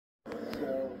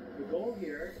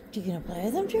You gonna play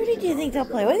with them, Judy? Do you think they'll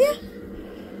play with you?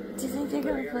 Do you think they're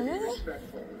gonna play with you?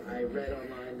 I read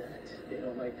online that they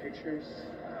don't like pictures,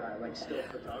 like still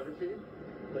photography.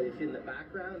 But if in the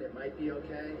background, it might be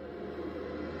okay.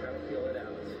 Gotta feel it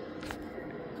out.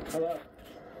 Hello.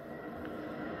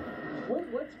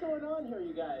 What's going on here,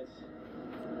 you guys?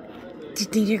 Do you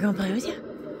think you're gonna play with you?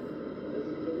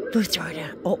 Go throw it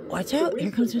out. Oh, watch out!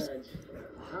 Here comes Miss.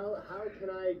 How can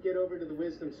I get over to the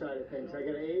wisdom side of things? I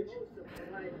got an age?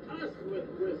 Us with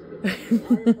wisdom. I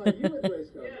apply you with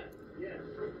wisdom. Yeah.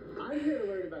 I'm here to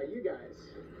learn about you guys.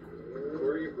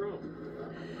 Where are you from?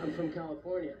 I'm from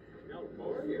California.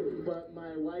 California? But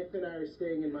my wife and I are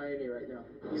staying in Miami right now.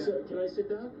 Yeah. So, can I sit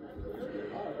down?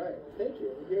 All right. Thank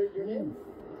you. Your name?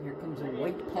 Here comes a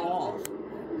white paw.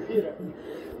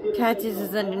 Catches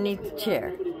is underneath the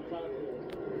chair.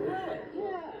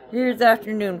 Here's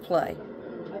afternoon play.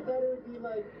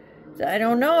 I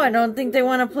don't know. I don't think they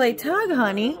want to play tug,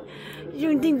 honey. You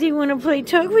don't think they want to play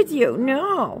tug with you?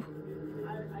 No.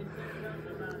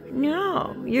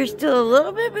 No. You're still a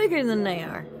little bit bigger than they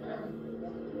are.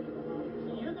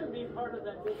 You're going to be part of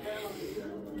that big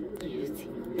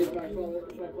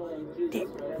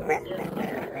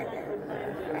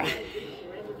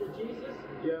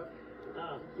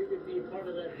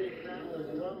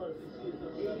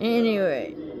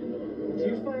Anyway. Do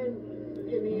you find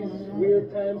in these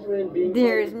weird times when being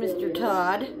There's Mr.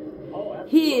 Todd.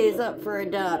 He is up for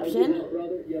adoption.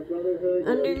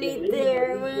 Underneath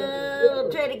there, well,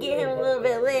 we'll try to get him a little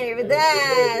bit later, but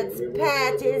that's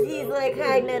Patches. He's like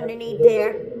hiding underneath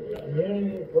there.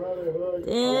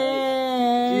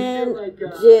 And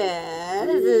Jazz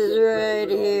is right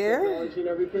here.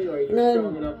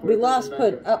 No, we lost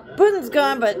Puddin'. Puddin's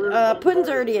gone, but Puddin's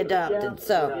already adopted,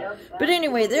 so. But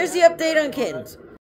anyway, there's the update on Kittens.